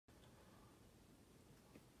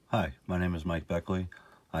Hi, my name is Mike Beckley.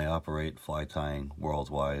 I operate fly tying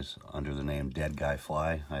worldwide under the name Dead Guy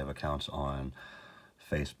Fly. I have accounts on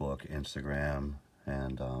Facebook, Instagram,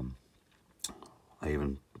 and I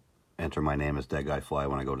even enter my name as Dead Guy Fly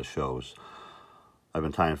when I go to shows. I've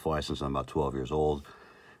been tying fly since I'm about 12 years old.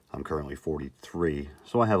 I'm currently 43,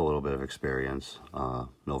 so I have a little bit of experience.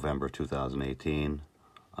 November 2018,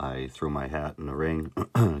 I threw my hat in the ring,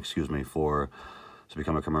 excuse me, to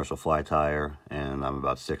become a commercial fly tyer, and I'm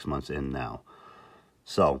about 6 months in now.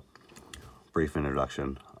 So, brief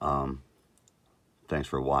introduction. Thanks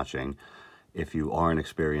for watching. If you are an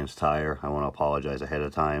experienced tyer, I want to apologize ahead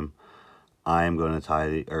of time. I am going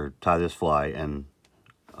to tie this fly and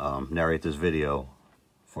narrate this video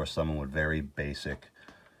for someone with very basic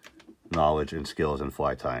knowledge and skills in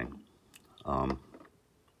fly tying.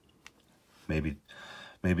 Maybe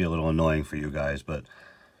a little annoying for you guys, but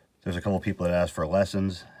there's a couple people that ask for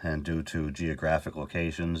lessons, and due to geographic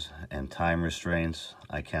locations and time restraints,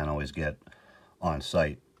 I can't always get on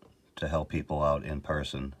site to help people out in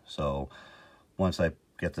person. So once I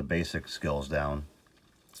get the basic skills down,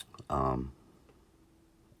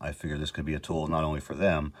 I figure this could be a tool not only for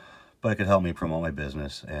them, but it could help me promote my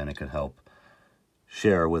business, and it could help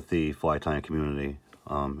share with the fly tying community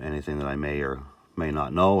anything that I may or may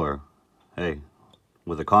not know, or hey,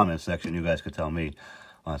 with the comment section, you guys could tell me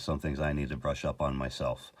on some things I need to brush up on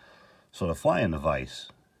myself. So the fly in the vise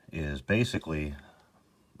is basically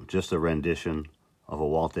just a rendition of a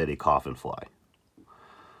Walt Eddy coffin fly.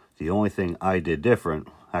 The only thing I did different,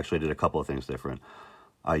 actually I did a couple of things different.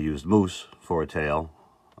 I used moose for a tail,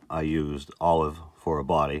 I used olive for a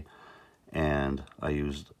body, and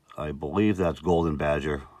I believe that's golden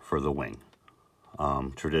badger for the wing.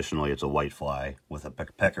 Traditionally, it's a white fly with a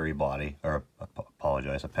peccary body, or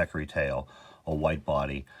a peccary tail, a white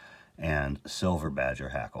body, and silver badger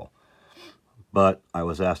hackle. But I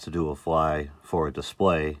was asked to do a fly for a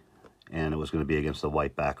display, and it was going to be against a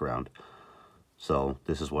white background. So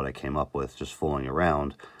this is what I came up with, just fooling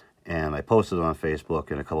around. And I posted it on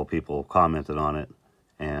Facebook, and a couple people commented on it.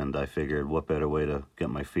 And I figured, what better way to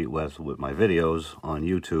get my feet wet with my videos on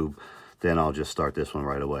YouTube, then I'll just start this one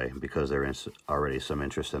right away, because there is already some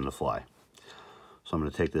interest in the fly. So I'm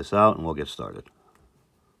going to take this out and we'll get started.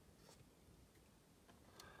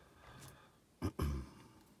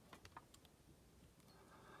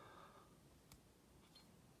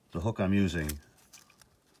 The hook I'm using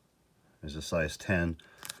is a size 10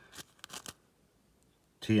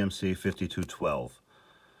 TMC 5212.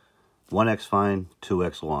 1X fine,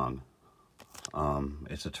 2X long.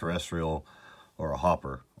 It's a terrestrial or a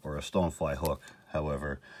hopper or a stonefly hook.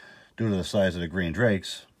 However, due to the size of the green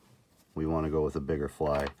drakes, we want to go with a bigger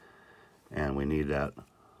fly, and we need that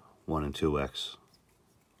 1 and 2X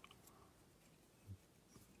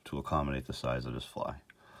to accommodate the size of this fly.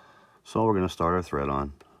 So we're going to start our thread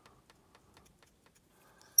on.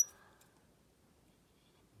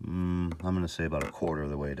 I'm going to say about a quarter of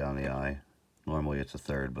the way down the eye. Normally it's a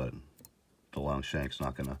third, but the long shank's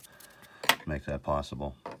not going to make that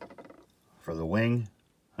possible. For the wing,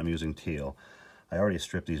 I'm using teal. I already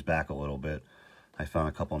stripped these back a little bit. I found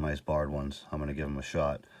a couple nice barred ones. I'm going to give them a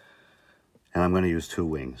shot. And I'm going to use 2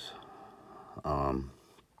 wings.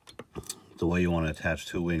 The way you want to attach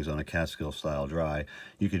 2 wings on a Catskill style dry,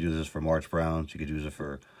 you could use this for March Browns, you could use it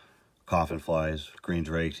for coffin flies, green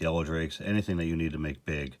drakes, yellow drakes, anything that you need to make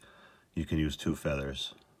big, you can use 2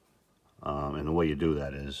 feathers. And the way you do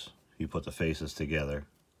that is you put the faces together,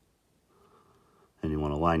 and you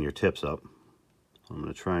want to line your tips up. I'm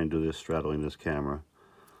going to try and do this straddling this camera.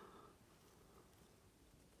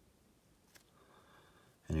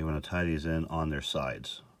 And you're going to tie these in on their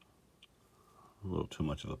sides. A little too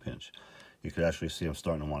much of a pinch. You could actually see them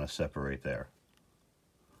starting to want to separate there.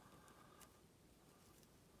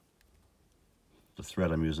 The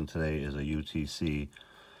thread I'm using today is a UTC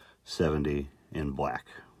 70 in black.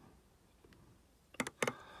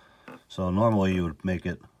 So normally you would make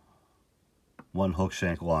it 1 hook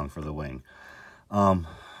shank long for the wing.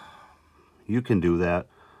 You can do that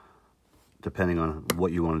depending on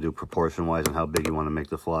what you want to do proportion wise and how big you want to make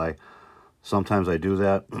the fly. Sometimes I do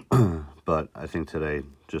that, but I think today,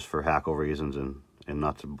 just for hackle reasons and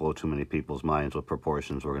not to blow too many people's minds with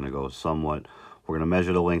proportions, we're going to go somewhat, we're going to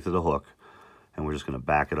measure the length of the hook, and we're just going to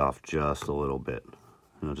back it off just a little bit.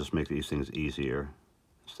 And it'll just make these things easier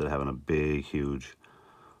instead of having a big, huge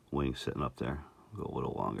wing sitting up there. Go a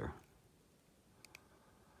little longer.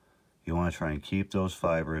 You want to try and keep those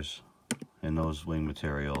fibers and those wing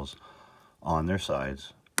materials on their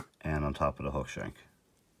sides and on top of the hook shank.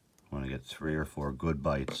 You want to get 3 or 4 good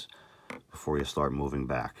bites before you start moving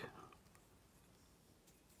back.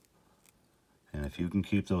 And if you can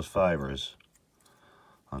keep those fibers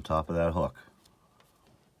on top of that hook,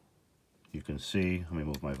 you can see, let me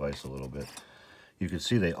move my vise a little bit, you can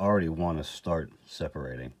see they already want to start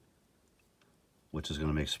separating, which is going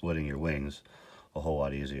to make splitting your wings a whole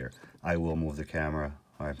lot easier. I will move the camera,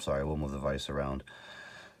 or I'm sorry, I will move the vise around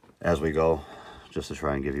as we go, just to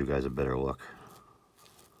try and give you guys a better look.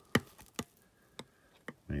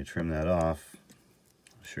 When you trim that off,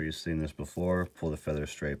 I'm sure you've seen this before, pull the feather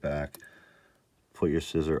straight back, put your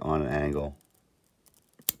scissor on an angle,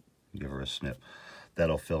 give her a snip.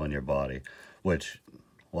 That'll fill in your body, which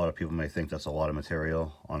a lot of people may think that's a lot of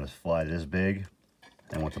material on a fly this big,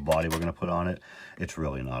 and with the body we're going to put on it, it's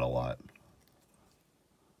really not a lot.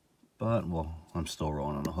 But, well, I'm still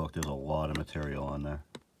rolling on the hook. There's a lot of material on there.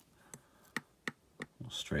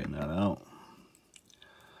 We'll straighten that out.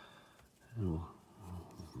 And we'll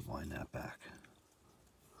wind that back.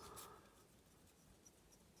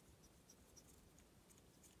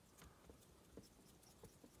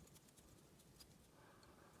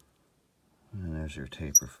 And there's your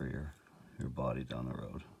taper for your body down the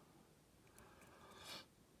road.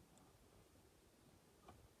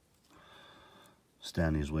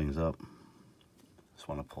 Stand these wings up. Just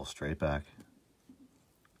want to pull straight back.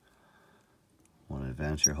 Want to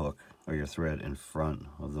advance your hook or your thread in front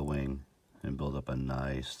of the wing and build up a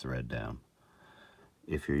nice thread down.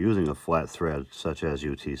 If you're using a flat thread such as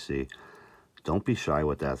UTC, don't be shy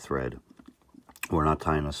with that thread. We're not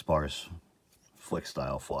tying a sparse flick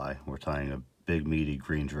style fly. We're tying a big meaty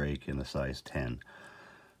green drake in the size 10.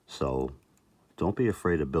 So don't be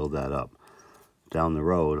afraid to build that up. Down the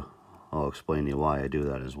road, I'll explain to you why I do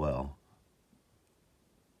that as well.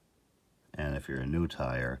 And if you're a new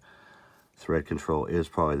tyer, thread control is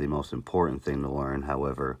probably the most important thing to learn.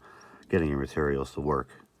 However, getting your materials to work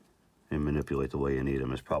and manipulate the way you need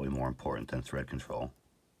them is probably more important than thread control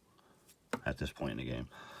at this point in the game.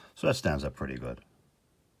 So that stands up pretty good.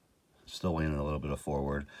 Still leaning a little bit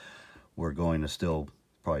forward. We're going to still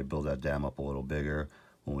probably build that dam up a little bigger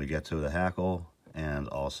when we get to the hackle, and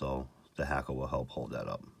also the hackle will help hold that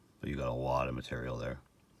up. But you got a lot of material there.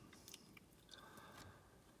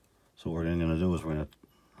 So what we're going to do is we're going to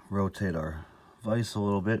rotate our vise a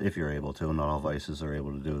little bit, if you're able to. Not all vices are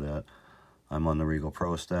able to do that. I'm on the Regal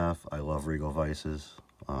Pro staff. I love Regal vices,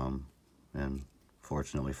 and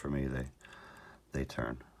fortunately for me, they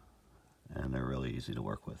turn, and they're really easy to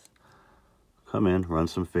work with. Come in, run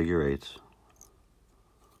some figure eights.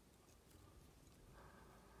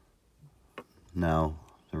 Now,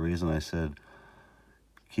 the reason I said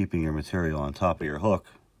keeping your material on top of your hook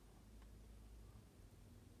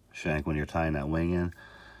shank when you're tying that wing in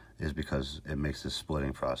is because it makes this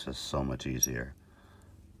splitting process so much easier.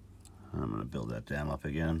 I'm going to build that dam up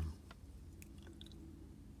again.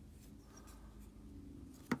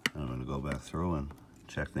 I'm going to go back through and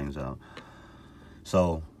check things out.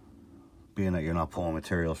 So, being that you're not pulling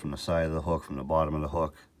materials from the side of the hook, from the bottom of the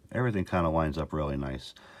hook, everything kind of winds up really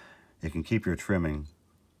nice. It can keep your trimming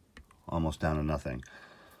almost down to nothing.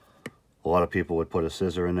 A lot of people would put a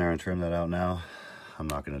scissor in there and trim that out now. I'm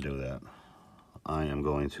not going to do that. I am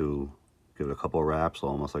going to give it a couple of wraps,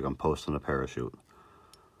 almost like I'm posting a parachute.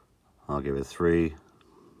 I'll give it 3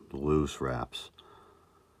 loose wraps.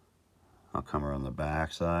 I'll come around the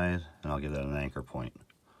back side, and I'll give that an anchor point.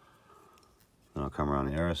 Then I'll come around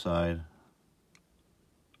the other side.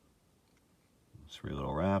 3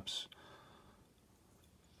 little wraps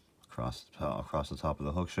across the top of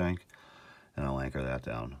the hook shank, and I'll anchor that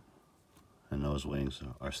down. And those wings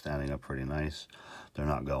are standing up pretty nice. They're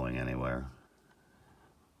not going anywhere.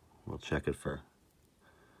 We'll check it for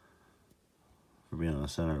being in the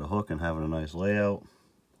center of the hook and having a nice layout,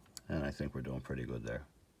 and I think we're doing pretty good there.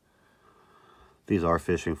 These are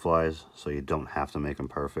fishing flies, so you don't have to make them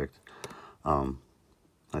perfect.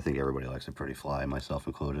 I think everybody likes a pretty fly, myself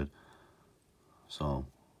included. So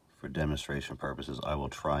for demonstration purposes, I will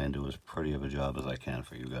try and do as pretty of a job as I can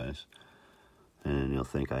for you guys. And you'll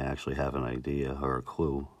think I actually have an idea or a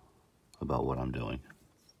clue about what I'm doing.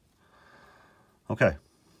 Okay.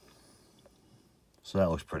 So that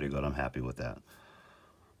looks pretty good. I'm happy with that.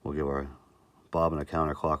 We'll give our bobbin a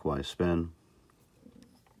counterclockwise spin.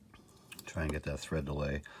 Try and get that thread to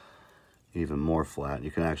lay even more flat.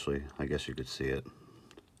 You can actually, I guess you could see it,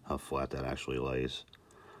 how flat that actually lays.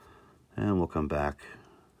 And we'll come back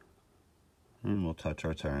and we'll touch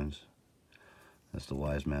our turns, as the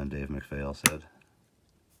wise man Dave McPhail said.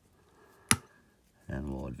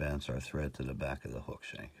 And we'll advance our thread to the back of the hook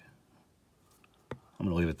shank. I'm going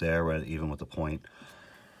to leave it there, right even with the point.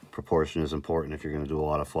 Proportion is important if you're going to do a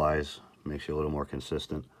lot of flies. Makes you a little more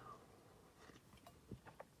consistent.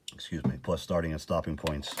 Excuse me. Plus, starting and stopping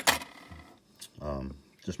points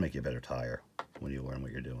just make you a better tire when you learn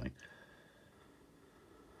what you're doing.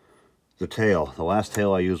 The tail, the last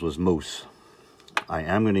tail I used was moose. I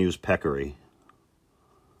am going to use peccary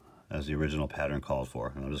as the original pattern called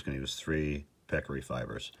for, and I'm just going to use 3 peccary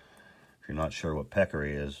fibers. If you're not sure what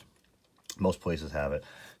peccary is, most places have it.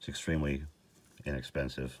 It's extremely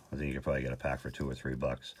inexpensive. I think you could probably get a pack for $2 or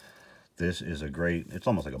 $3. This is a great, it's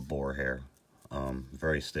almost like a boar hair.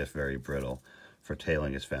 Very stiff, very brittle. For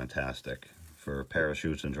tailing, it's fantastic. For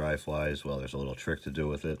parachutes and dry flies, well, there's a little trick to do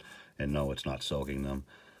with it. And no, it's not soaking them.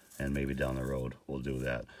 And maybe down the road we'll do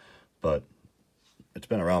that. But it's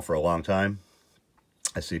been around for a long time.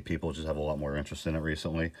 I see people just have a lot more interest in it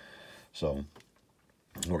recently. So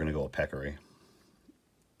we're going to go with peccary.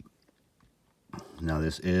 Now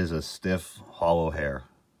this is a stiff, hollow hair.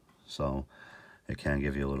 So it can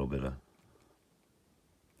give you a little bit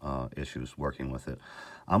of issues working with it.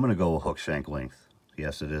 I'm going to go with hook shank length.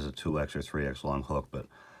 Yes, it is a 2X or 3X long hook, but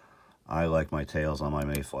I like my tails on my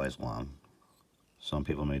mayflies long. Some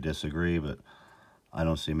people may disagree, but I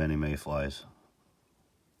don't see many mayflies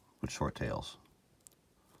with short tails.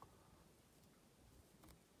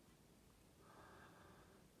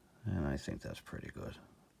 And I think that's pretty good.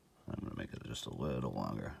 I'm going to make it just a little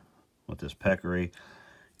longer. With this peccary,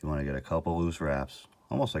 you want to get a couple loose wraps,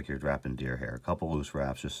 almost like you're wrapping deer hair. A couple loose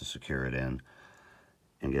wraps just to secure it in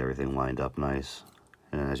and get everything lined up nice.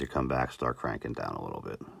 And as you come back, start cranking down a little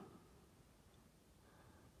bit.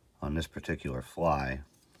 On this particular fly,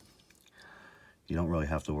 you don't really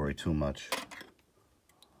have to worry too much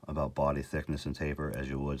about body thickness and taper as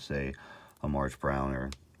you would, say, a March Brown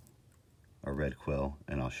or a red quill,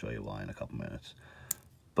 and I'll show you why in a couple minutes.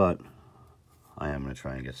 But I am going to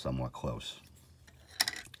try and get somewhat close.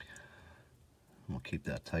 We'll keep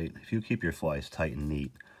that tight. If you keep your flies tight and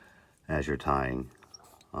neat as you're tying,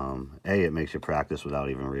 A, it makes you practice without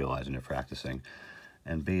even realizing you're practicing,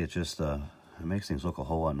 and B, it just it makes things look a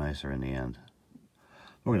whole lot nicer in the end.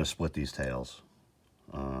 We're going to split these tails.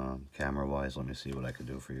 Camera-wise, let me see what I can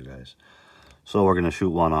do for you guys. So we're going to shoot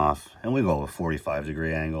one off, and we go with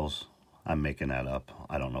 45-degree angles. I'm making that up.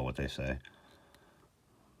 I don't know what they say.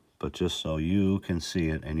 But just so you can see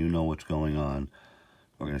it and you know what's going on,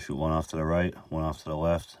 we're going to shoot one off to the right, one off to the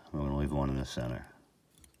left, and we're going to leave one in the center.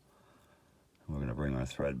 We're going to bring our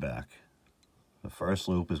thread back. The first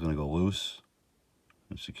loop is going to go loose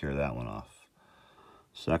and secure that one off.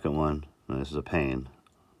 Second one, and this is a pain,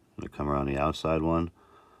 I'm going to come around the outside one,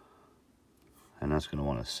 and that's going to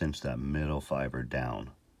want to cinch that middle fiber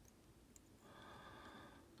down.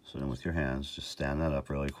 So then with your hands, just stand that up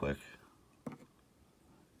really quick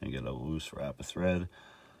and get a loose wrap of thread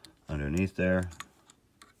underneath there.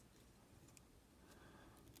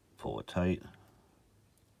 Pull it tight,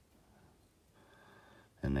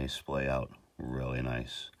 and they splay out really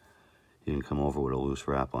nice. You can come over with a loose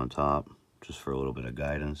wrap on top just for a little bit of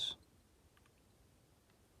guidance.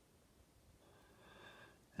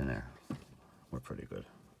 And there, we're pretty good.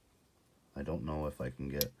 I don't know if I can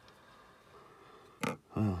get,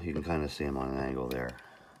 well, you can kind of see them on an angle there.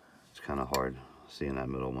 It's kind of hard seeing that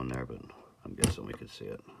middle one there, but I'm guessing we could see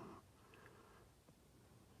it.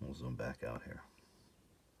 We'll zoom back out here.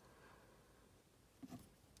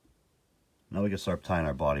 Now we can start tying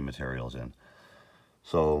our body materials in.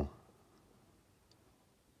 So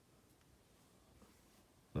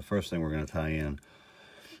the first thing we're going to tie in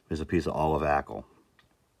is a piece of olive hackle.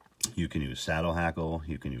 You can use saddle hackle,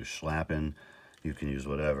 you can use schlappen, you can use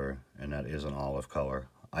whatever, and that is an olive color.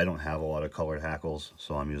 I don't have a lot of colored hackles,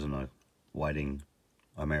 so I'm using a Whiting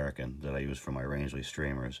American that I use for my Rangeley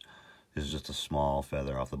streamers. This is just a small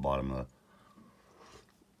feather off the bottom of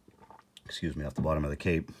the, off the bottom of the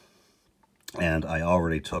cape. And I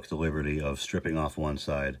already took the liberty of stripping off one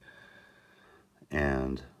side.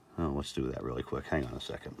 And, oh, let's do that really quick. Hang on a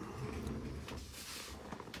second.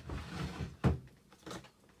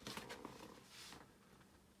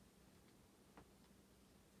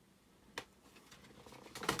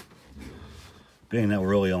 Being that we're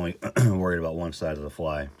really only worried about one side of the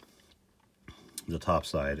fly, the top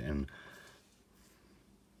side, and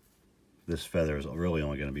this feather is really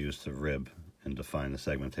only going to be used to rib and define the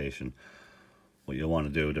segmentation. What you'll want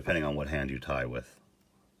to do, depending on what hand you tie with.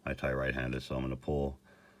 I tie right-handed, so I'm going to pull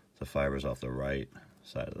the fibers off the right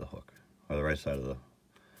side of the hook, or the right side of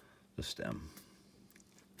the stem.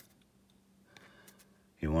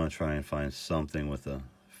 You want to try and find something with a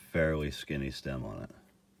fairly skinny stem on it.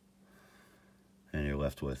 And you're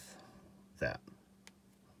left with that.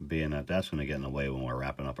 Being that that's going to get in the way when we're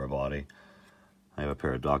wrapping up our body, I have a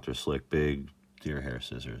pair of Dr. Slick big deer hair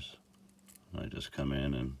scissors. I just come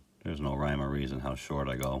in, and there's no rhyme or reason how short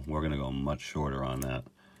I go. We're going to go much shorter on that.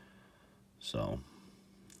 So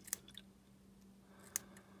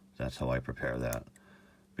that's how I prepare that.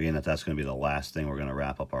 Being that that's going to be the last thing we're going to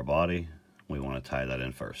wrap up our body, we want to tie that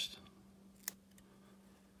in first.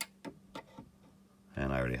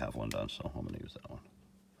 And I already have one done, so I'm going to use that one.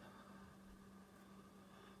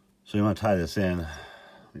 So you want to tie this in.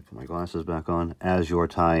 Let me put my glasses back on. As you're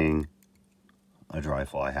tying a dry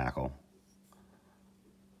fly hackle,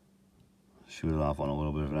 shoot it off on a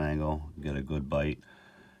little bit of an angle, get a good bite,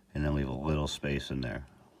 and then leave a little space in there.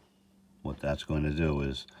 What that's going to do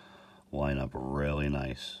is line up really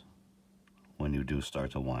nice when you do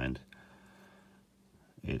start to wind.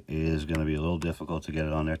 It is going to be a little difficult to get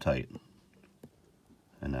it on there tight,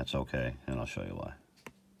 and that's okay, and I'll show you why.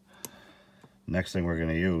 Next thing we're going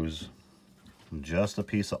to use, just a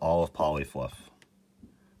piece of olive poly fluff,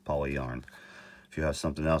 poly yarn. If you have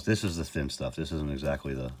something else, this is the thin stuff. This isn't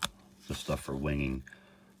exactly the stuff for winging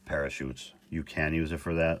parachutes. You can use it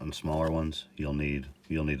for that. On smaller ones, you'll need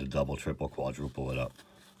to double, triple, quadruple it up.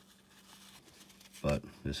 But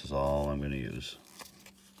this is all I'm going to use.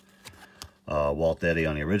 Walt Daddy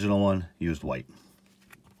on the original one used white,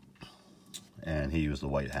 and he used the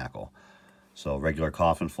white hackle. So regular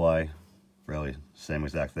coffin fly, really same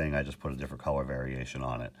exact thing. I just put a different color variation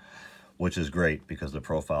on it, which is great because the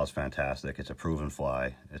profile is fantastic. It's a proven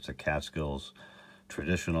fly. It's a Catskills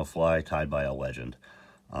traditional fly tied by a legend.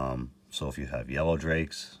 So if you have yellow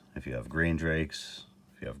drakes, if you have green drakes,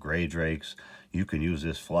 if you have gray drakes, you can use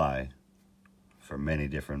this fly for many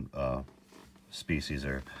different species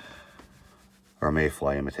or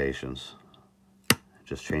mayfly imitations.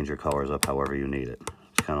 Just change your colors up however you need it.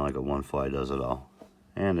 It's kind of like a one fly does it all.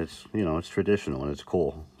 And it's, you know, it's traditional and it's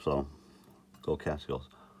cool. So go Catskills.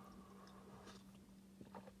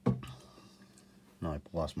 No, I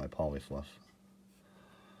lost my poly fluff.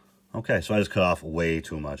 Okay, so I just cut off way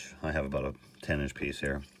too much. I have about a 10-inch piece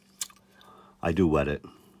here. I do wet it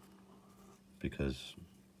because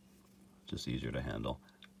it's just easier to handle.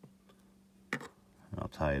 I'll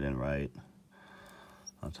tie it in right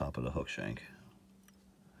on top of the hook shank.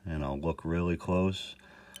 And I'll look really close,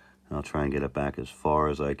 and I'll try and get it back as far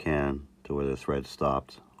as I can to where the thread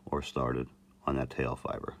stopped or started on that tail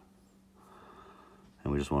fiber.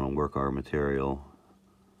 And we just want to work our material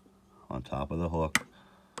on top of the hook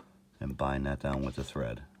and bind that down with the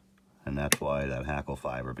thread. And that's why that hackle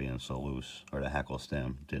fiber being so loose, or the hackle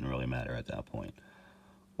stem, didn't really matter at that point.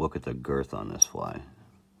 Look at the girth on this fly.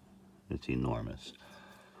 It's enormous.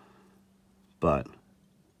 But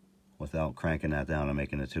without cranking that down and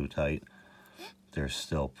making it too tight, there's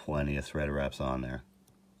still plenty of thread wraps on there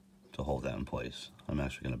to hold that in place. I'm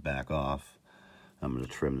actually going to back off. I'm going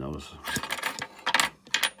to trim those.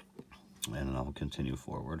 And then I'll continue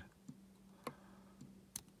forward.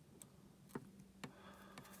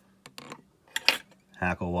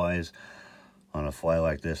 Hackle wise, on a fly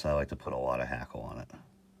like this, I like to put a lot of hackle on it.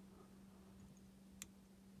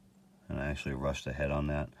 And I actually rushed ahead on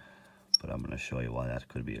that, but I'm going to show you why that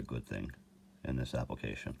could be a good thing in this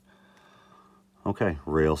application. Okay,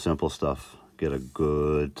 real simple stuff. Get a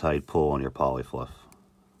good tight pull on your poly fluff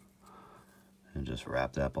and just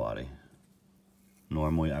wrap that body.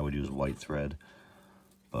 Normally I would use white thread,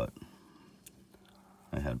 but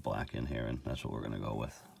I had black in here and that's what we're going to go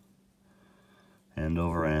with. End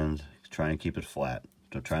over end, try and keep it flat.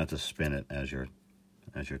 Don't try not to spin it as you're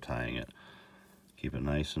tying it. Keep it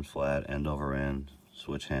nice and flat, end over end,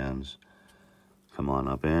 switch hands, come on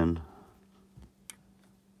up in,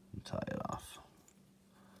 and tie it off.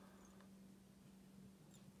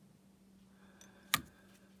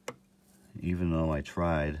 Even though I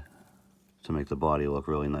tried to make the body look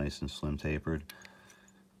really nice and slim tapered,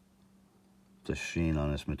 the sheen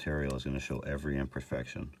on this material is going to show every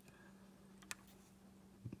imperfection.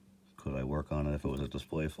 Could I work on it if it was a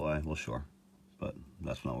display fly? Well, sure, but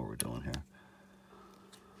that's not what we're doing here. I'm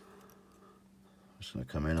just going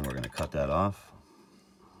to come in and we're going to cut that off.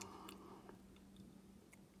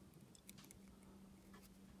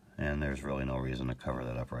 And there's really no reason to cover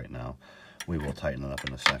that up right now. We will tighten it up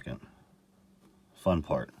in a second. Fun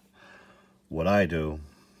part. What I do,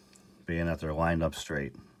 being that they're lined up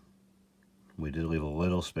straight, we did leave a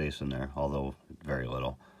little space in there, although very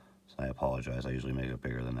little. So I apologize, I usually make it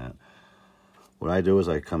bigger than that. What I do is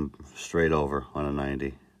I come straight over on a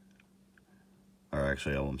 90. Or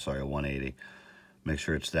actually, oh, I'm sorry, a 180. Make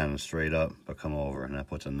sure it's standing straight up, but come over, and that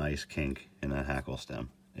puts a nice kink in that hackle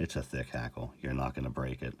stem. It's a thick hackle. You're not going to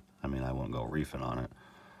break it. I mean, I won't go reefing on it.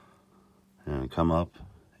 And come up,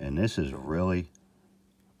 and this is really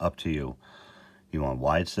up to you. You want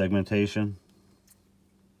wide segmentation?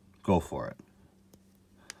 Go for it.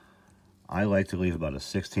 I like to leave about a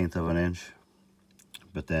 1/16 of an inch,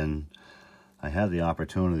 but then I had the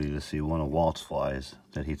opportunity to see one of Walt's flies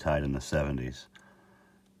that he tied in the 70s.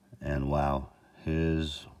 And wow,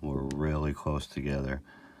 his were really close together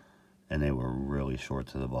and they were really short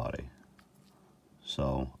to the body.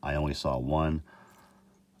 So I only saw one.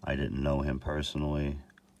 I didn't know him personally,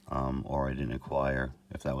 or I didn't inquire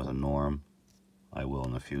if that was a norm. I will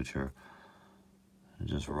in the future. And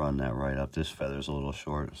just run that right up. This feather's a little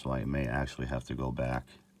short, so I may actually have to go back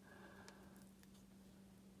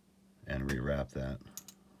and rewrap that.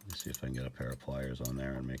 Let's see if I can get a pair of pliers on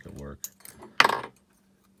there and make it work.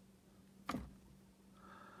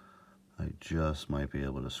 I just might be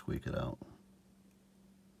able to squeak it out.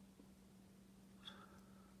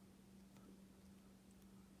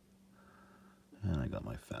 And I got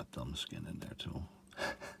my fat thumb skin in there too.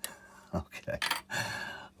 Okay,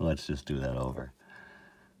 let's just do that over.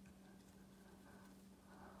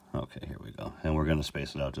 Okay, here we go. And we're going to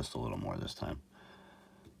space it out just a little more this time,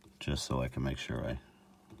 just so I can make sure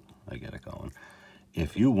I get it going.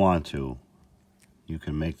 If you want to, you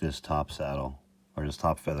can make this top saddle or this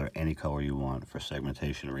top feather any color you want for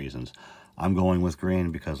segmentation reasons. I'm going with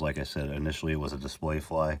green because, like I said, initially it was a display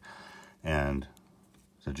fly, and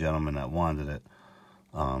the gentleman that wanted it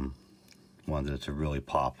to really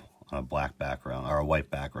pop on a black background or a white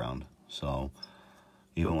background. So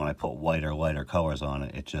even when I put lighter colors on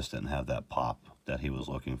it, it just didn't have that pop that he was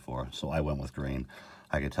looking for. So I went with green.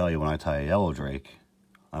 I can tell you when I tie a yellow drake,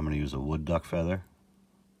 I'm going to use a wood duck feather,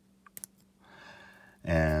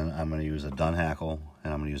 and I'm going to use a dun hackle,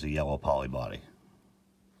 and I'm going to use a yellow poly body.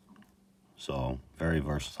 So very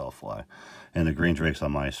versatile fly. And the green drake's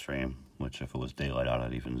on my stream, which if it was daylight out,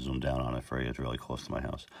 I'd even zoom down on it for you. It's really close to my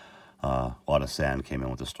house. A lot of sand came in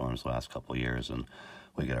with the storms the last couple of years, and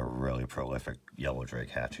we get a really prolific yellow drake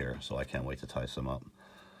hatch here, so I can't wait to tie some up.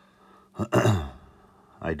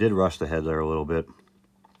 I did rush the head there a little bit.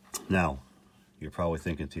 Now, you're probably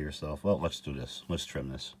thinking to yourself, well, let's do this. Let's trim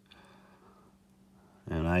this.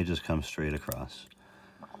 And I just come straight across.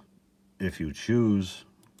 If you choose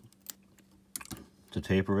to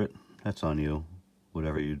taper it, that's on you.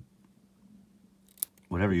 Whatever you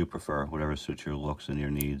prefer, whatever suits your looks and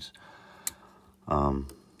your needs.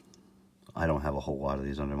 I don't have a whole lot of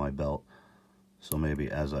these under my belt, so maybe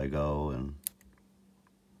as I go and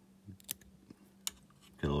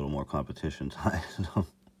get a little more competition time,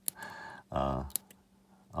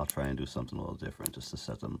 I'll try and do something a little different just to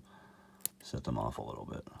set them off a little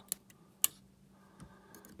bit.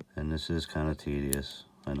 And this is kind of tedious.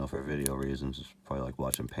 I know for video reasons, it's probably like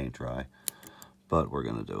watching paint dry, but we're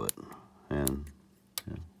gonna do it. And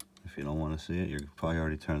you know, if you don't want to see it, you're probably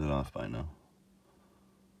already turned it off by now.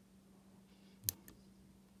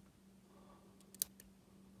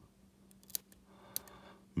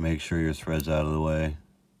 Make sure your thread's out of the way.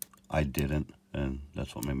 I didn't, and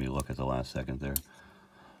that's what made me look at the last second there.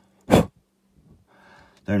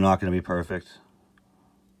 They're not going to be perfect.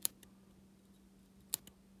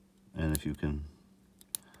 And if you can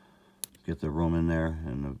get the room in there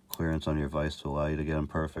and the clearance on your vise to allow you to get them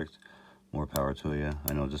perfect, more power to you.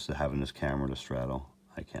 I know just having this camera to straddle,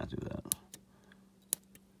 I can't do that.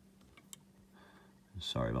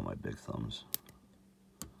 Sorry about my big thumbs.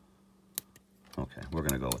 Okay, we're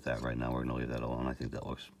going to go with that right now. We're going to leave that alone. I think that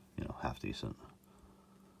looks, half decent.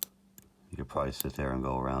 You could probably sit there and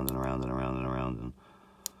go around and around and around and around, and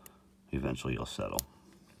eventually you'll settle.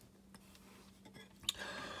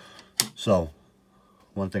 So,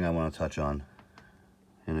 one thing I want to touch on,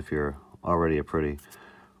 and if you're already a pretty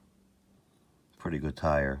good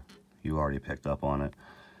tire, you already picked up on it.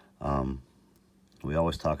 We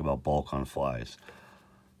always talk about bulk on flies.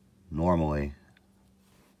 Normally,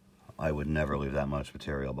 I would never leave that much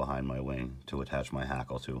material behind my wing to attach my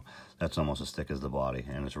hackle to. That's almost as thick as the body,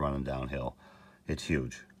 and it's running downhill. It's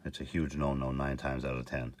huge. It's a huge no-no 9 times out of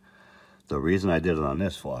 10. The reason I did it on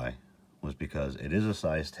this fly was because it is a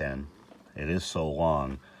size 10. It is so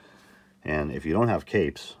long, and if you don't have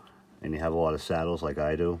capes and you have a lot of saddles like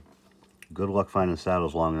I do, good luck finding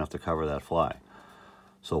saddles long enough to cover that fly.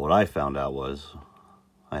 So what I found out was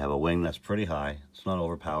I have a wing that's pretty high. It's not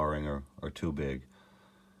overpowering or too big.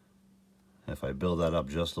 If I build that up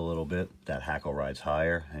just a little bit, that hackle rides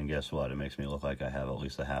higher, and guess what? It makes me look like I have at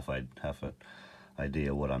least a half an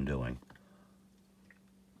idea what I'm doing.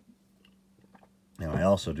 And I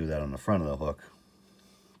also do that on the front of the hook.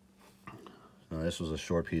 Now, this was a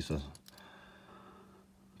short piece of,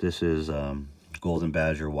 this is Golden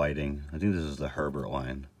Badger whiting. I think this is the Herbert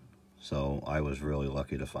line. So I was really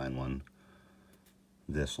lucky to find one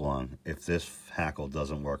this long. If this hackle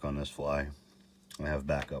doesn't work on this fly, I have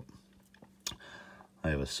backup. I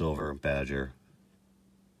have a silver badger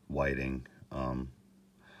whiting,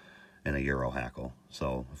 in a Euro hackle.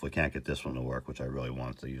 So if we can't get this one to work, which I really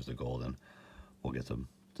want to use the golden, we'll get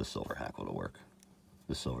the silver hackle to work,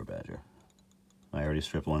 the silver badger. I already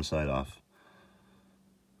stripped one side off.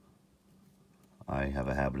 I have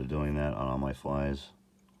a habit of doing that on all my flies.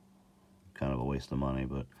 Kind of a waste of money,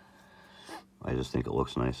 but I just think it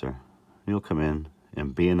looks nicer. You'll come in,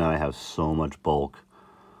 and being that I have so much bulk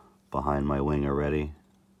behind my wing already,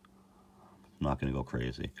 I'm not going to go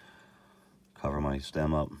crazy. Cover my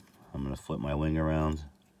stem up. I'm going to flip my wing around.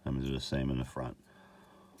 I'm going to do the same in the front.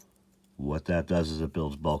 What that does is it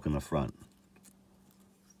builds bulk in the front.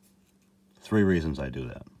 3 reasons I do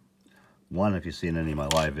that. One, if you've seen any of my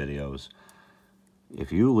live videos,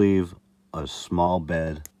 if you leave a small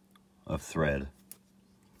bed of thread,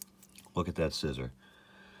 look at that scissor.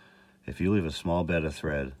 If you leave a small bed of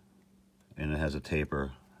thread and it has a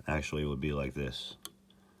taper, actually it would be like this.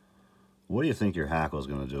 What do you think your hackle is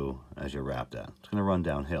going to do as you wrap that? It's going to run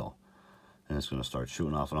downhill, and it's going to start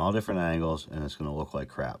shooting off in all different angles, and it's going to look like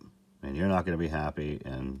crap. And you're not going to be happy,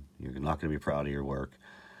 and you're not going to be proud of your work,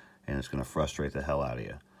 and it's going to frustrate the hell out of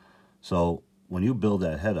you. So when you build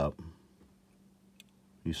that head up,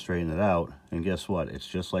 you straighten it out, and guess what? It's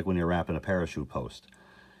just like when you're wrapping a parachute post.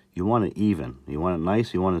 You want it even. You want it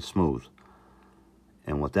nice. You want it smooth.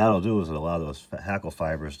 And what that'll do is it'll allow those hackle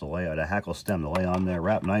fibers to lay, the hackle stem to lay on there,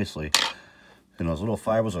 wrap nicely, and those little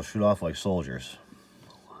fibers will shoot off like soldiers.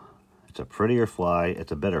 It's a prettier fly.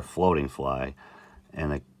 It's a better floating fly,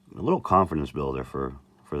 and a little confidence builder for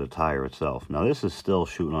the tire itself. Now this is still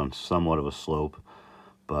shooting on somewhat of a slope,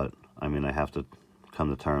 but I mean I have to come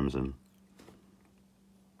to terms, and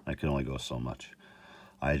I can only go so much.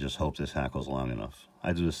 I just hope this hackle's long enough.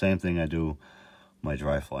 I do the same thing I do my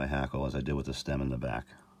dry fly hackle as I did with the stem in the back.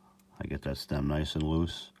 I get that stem nice and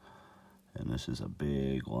loose, and this is a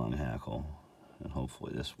big long hackle, and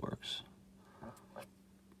hopefully this works.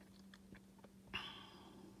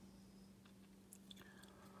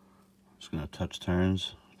 Just going to touch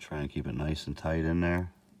turns, try and keep it nice and tight in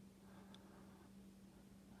there.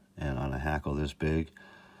 And on a hackle this big,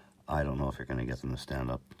 I don't know if you're going to get them to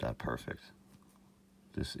stand up that perfect.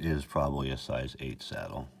 This is probably a size 8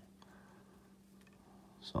 saddle.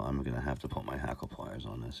 So I'm going to have to put my hackle pliers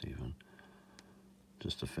on this even,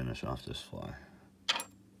 just to finish off this fly.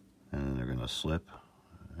 And then they're going to slip,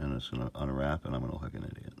 and it's going to unwrap, and I'm going to look like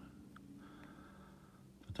an idiot.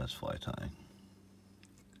 But that's fly tying.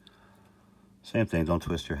 Same thing, don't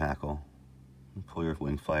twist your hackle. Pull your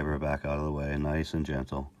wing fiber back out of the way, nice and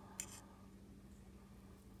gentle.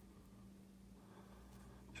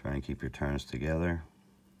 Try and keep your turns together.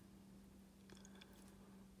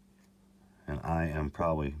 And I am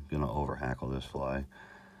probably going to over hackle this fly.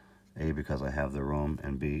 A, because I have the room,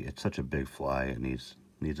 and B, it's such a big fly, it needs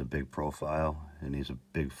a big profile, it needs a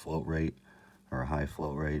big float rate, or a high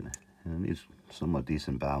float rate, and it needs somewhat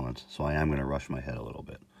decent balance, so I am going to rush my head a little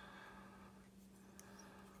bit.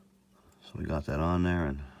 So we got that on there,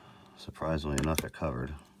 and surprisingly enough it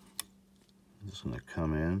covered. I'm just going to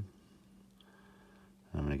come in,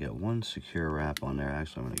 I'm going to get one secure wrap on there.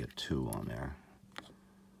 Actually I'm going to get 2 on there.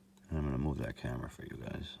 And I'm going to move that camera for you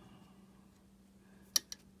guys.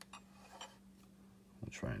 I'll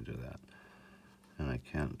try and do that. And I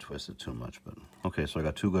can't twist it too much, but okay, so I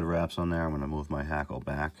got 2 good wraps on there. I'm going to move my hackle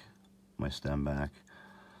back, my stem back.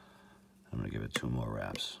 I'm going to give it 2 more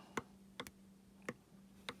wraps.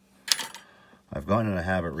 I've gotten in a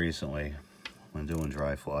habit recently when doing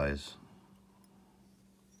dry flies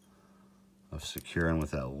of securing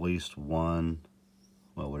with at least one,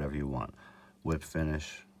 well, whatever you want, whip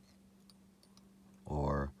finish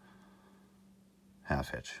or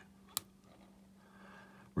half hitch.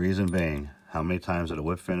 Reason being, how many times did a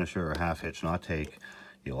whip finisher or half hitch not take?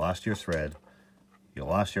 You lost your thread, you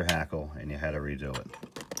lost your hackle, and you had to redo it.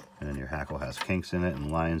 And then your hackle has kinks in it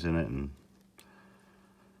and lines in it, and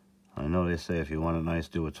I know they say if you want it nice,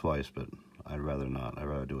 do it twice, but I'd rather not. I'd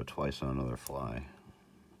rather do it twice on another fly.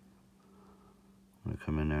 I'm going to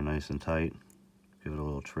come in there nice and tight, give it a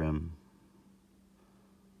little trim.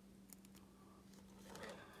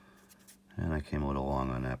 And I came a little long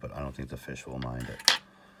on that, but I don't think the fish will mind it.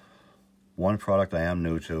 One product I am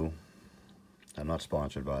new to, I'm not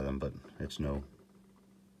sponsored by them, but it's new.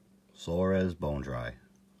 Solres Bone Dry.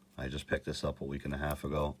 I just picked this up a week and a half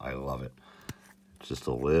ago. I love it. It's just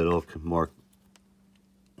a little more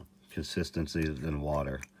consistency than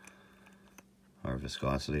water. Or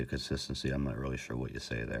viscosity or consistency, I'm not really sure what you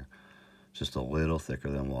say there. Just a little thicker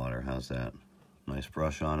than water. How's that? Nice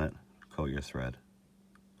brush on it. Coat your thread.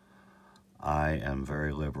 I am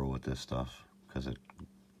very liberal with this stuff because a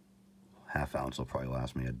half ounce will probably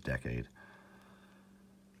last me a decade.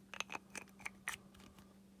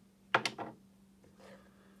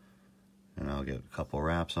 I'll get a couple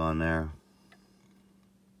wraps on there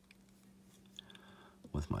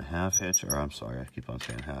with my half hitch, or I'm sorry, I keep on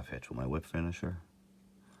saying half hitch, with my whip finisher.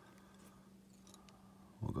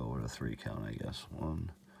 We'll go with a 3 count, I guess.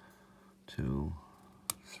 1, 2,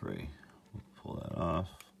 3. We'll pull that off.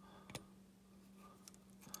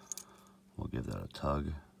 We'll give that a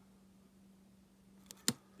tug.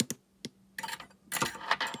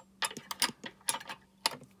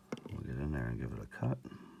 We'll get in there and give it a cut.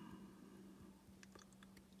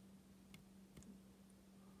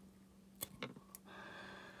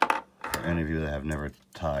 For any of you that have never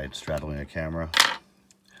tied straddling a camera,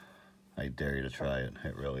 I dare you to try it.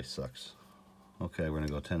 It really sucks. Okay, we're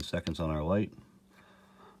gonna go 10 seconds on our light.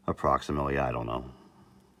 Approximately, I don't know.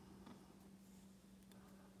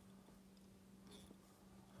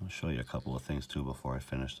 I'll show you a couple of things too before I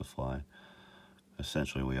finish the fly.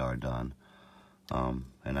 Essentially, we are done. And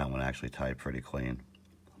that one actually tied pretty clean.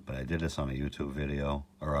 But I did this on a YouTube video,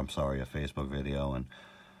 or I'm sorry, a Facebook video, and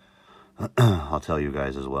I'll tell you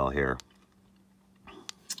guys as well here.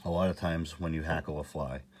 A lot of times when you hackle a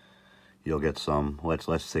fly, you'll get some,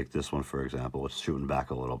 let's take this one for example, it's shooting back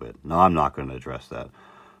a little bit. Now, I'm not going to address that.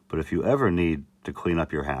 But if you ever need to clean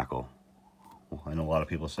up your hackle, I know a lot of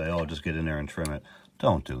people say, oh, just get in there and trim it.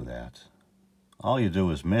 Don't do that. All you do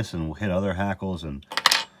is miss and hit other hackles, and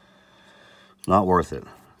it's not worth it.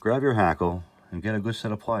 Grab your hackle and get a good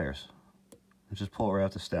set of pliers and just pull it right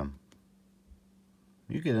out the stem.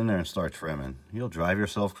 You get in there and start trimming, you'll drive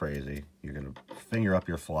yourself crazy. You're going to finger up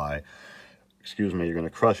your fly. Excuse me, you're going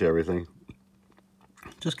to crush everything.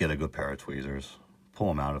 Just get a good pair of tweezers. Pull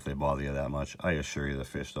them out if they bother you that much. I assure you the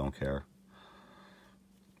fish don't care.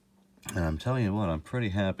 And I'm telling you what, I'm pretty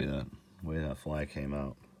happy that the way that fly came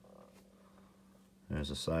out. There's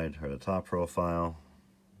the side, or the top profile.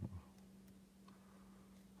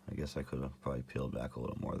 I guess I could have probably peeled back a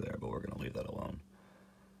little more there, but we're going to leave that alone.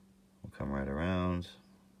 We'll come right around.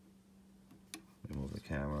 We move the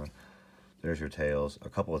camera. There's your tails. A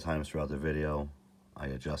couple of times throughout the video, I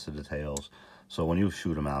adjusted the tails. So when you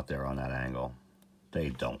shoot them out there on that angle, they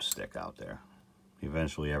don't stick out there.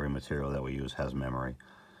 Eventually, every material that we use has memory.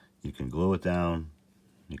 You can glue it down,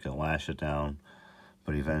 you can lash it down,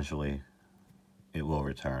 but eventually it will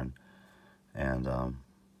return. And,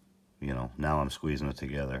 you know, now I'm squeezing it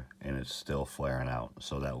together and it's still flaring out.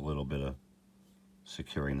 So that little bit of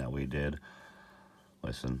securing that we did,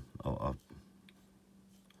 listen,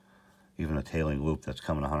 even a tailing loop that's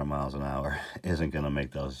coming 100 miles an hour isn't going to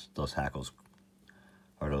make those hackles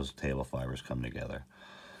or those table fibers come together.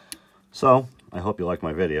 So, I hope you like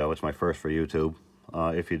my video. It's my first for YouTube.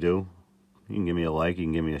 If you do, you can give me a like, you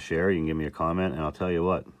can give me a share, you can give me a comment, and I'll tell you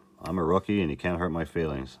what, I'm a rookie and you can't hurt my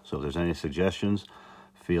feelings. So if there's any suggestions,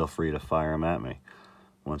 feel free to fire them at me.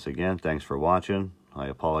 Once again, thanks for watching. I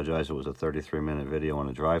apologize it was a 33-minute video on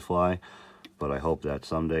a dry fly, but I hope that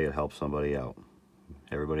someday it helps somebody out.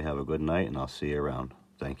 Everybody have a good night, and I'll see you around.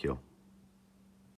 Thank you.